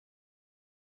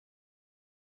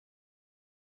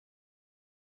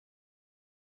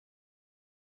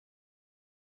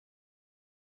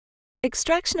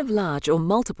Extraction of large or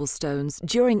multiple stones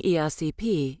during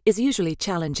ERCP is usually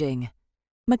challenging.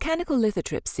 Mechanical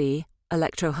lithotripsy,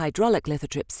 electrohydraulic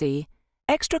lithotripsy,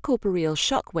 extracorporeal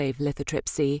shockwave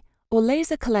lithotripsy, or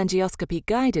laser cholangioscopy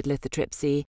guided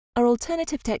lithotripsy are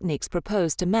alternative techniques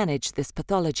proposed to manage this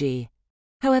pathology.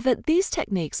 However, these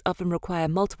techniques often require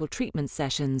multiple treatment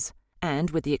sessions,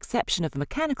 and with the exception of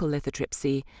mechanical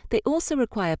lithotripsy, they also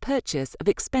require purchase of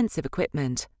expensive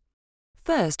equipment.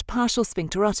 First, partial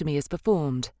sphincterotomy is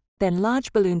performed, then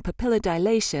large balloon papilla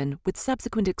dilation with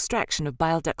subsequent extraction of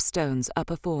bile duct stones are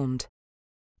performed.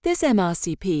 This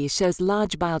MRCP shows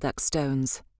large bile duct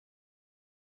stones.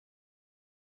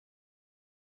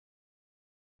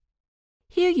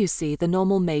 Here you see the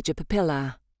normal major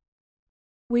papilla.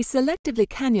 We selectively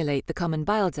cannulate the common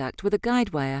bile duct with a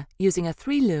guide wire using a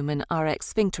 3-lumen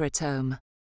RX sphincterotome.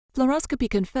 Fluoroscopy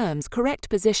confirms correct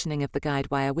positioning of the guide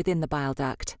wire within the bile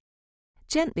duct.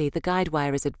 Gently, the guide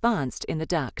wire is advanced in the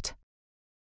duct.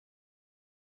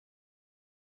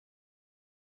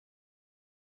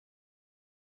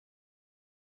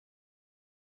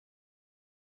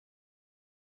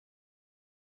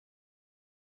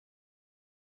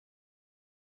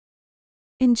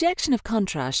 Injection of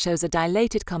contrast shows a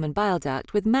dilated common bile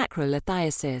duct with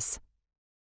macro-lithiasis.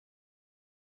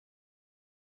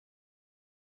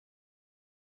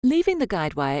 Leaving the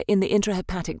guide wire in the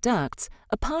intrahepatic ducts,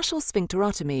 a partial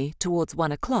sphincterotomy towards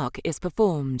 1 o'clock is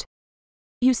performed.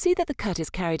 You see that the cut is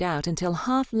carried out until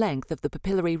half length of the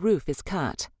papillary roof is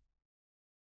cut.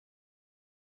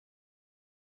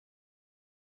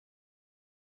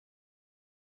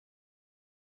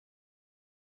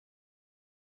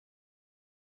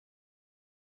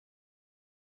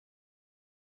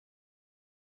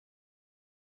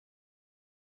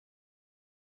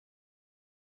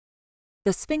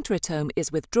 The sphincterotome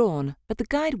is withdrawn, but the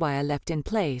guide wire left in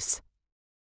place.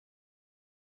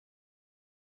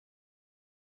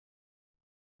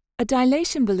 A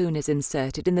dilation balloon is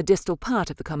inserted in the distal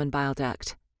part of the common bile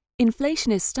duct.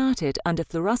 Inflation is started under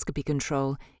fluoroscopy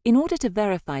control in order to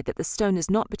verify that the stone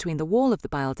is not between the wall of the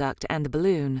bile duct and the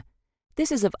balloon.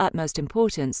 This is of utmost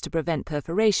importance to prevent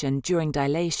perforation during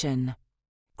dilation.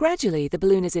 Gradually, the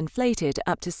balloon is inflated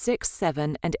up to 6,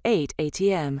 7, and 8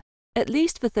 atm, at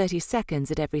least for 30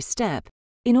 seconds at every step,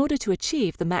 in order to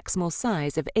achieve the maximal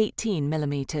size of 18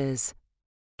 millimeters.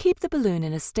 Keep the balloon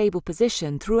in a stable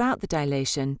position throughout the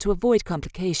dilation to avoid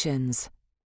complications.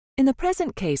 In the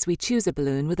present case, we choose a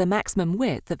balloon with a maximum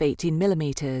width of 18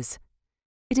 millimeters.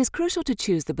 It is crucial to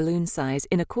choose the balloon size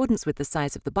in accordance with the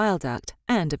size of the bile duct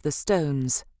and of the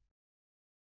stones.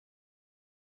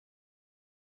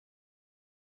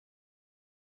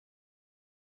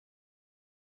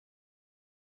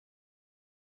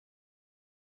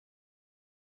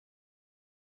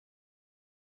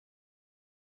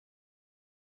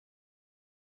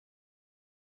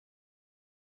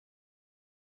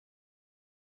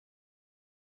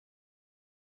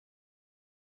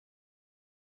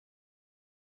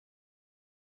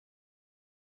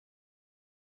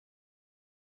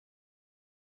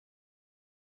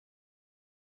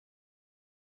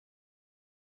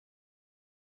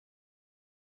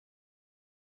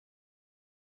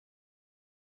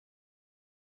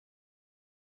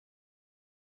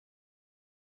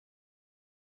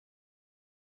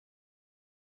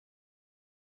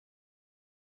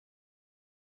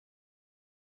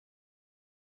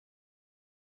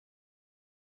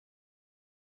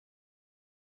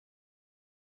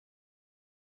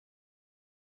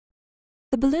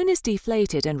 The balloon is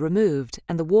deflated and removed,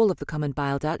 and the wall of the common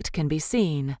bile duct can be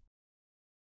seen.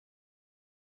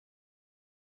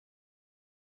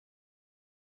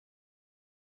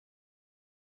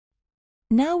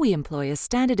 Now we employ a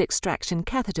standard extraction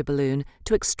catheter balloon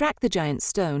to extract the giant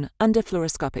stone under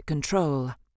fluoroscopic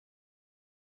control.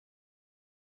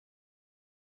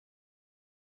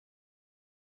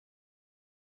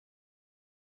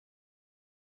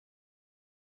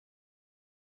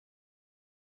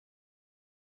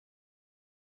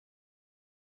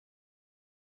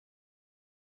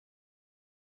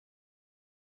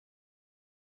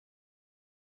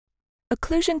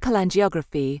 Occlusion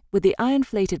cholangiography with the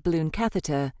iron-flated balloon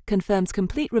catheter confirms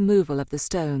complete removal of the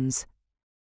stones.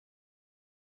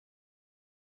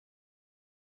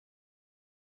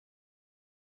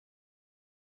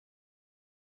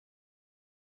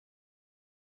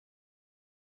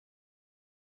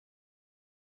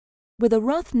 With a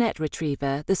Roth net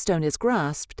retriever, the stone is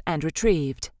grasped and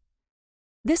retrieved.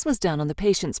 This was done on the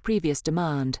patient's previous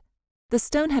demand. The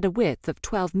stone had a width of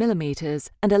 12 millimeters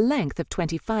and a length of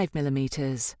 25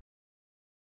 millimeters.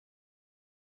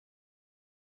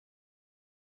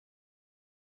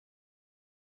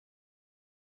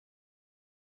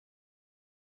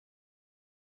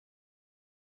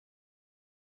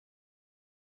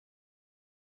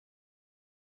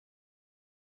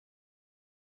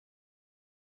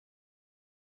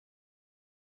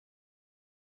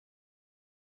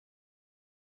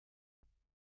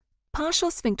 Partial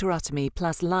sphincterotomy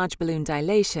plus large balloon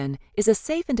dilation is a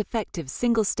safe and effective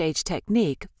single-stage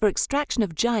technique for extraction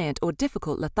of giant or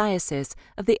difficult lithiasis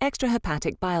of the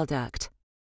extrahepatic bile duct.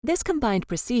 This combined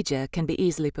procedure can be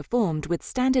easily performed with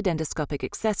standard endoscopic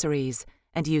accessories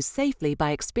and used safely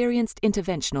by experienced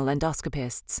interventional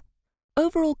endoscopists.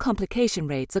 Overall complication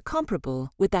rates are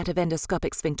comparable with that of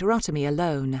endoscopic sphincterotomy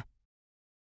alone.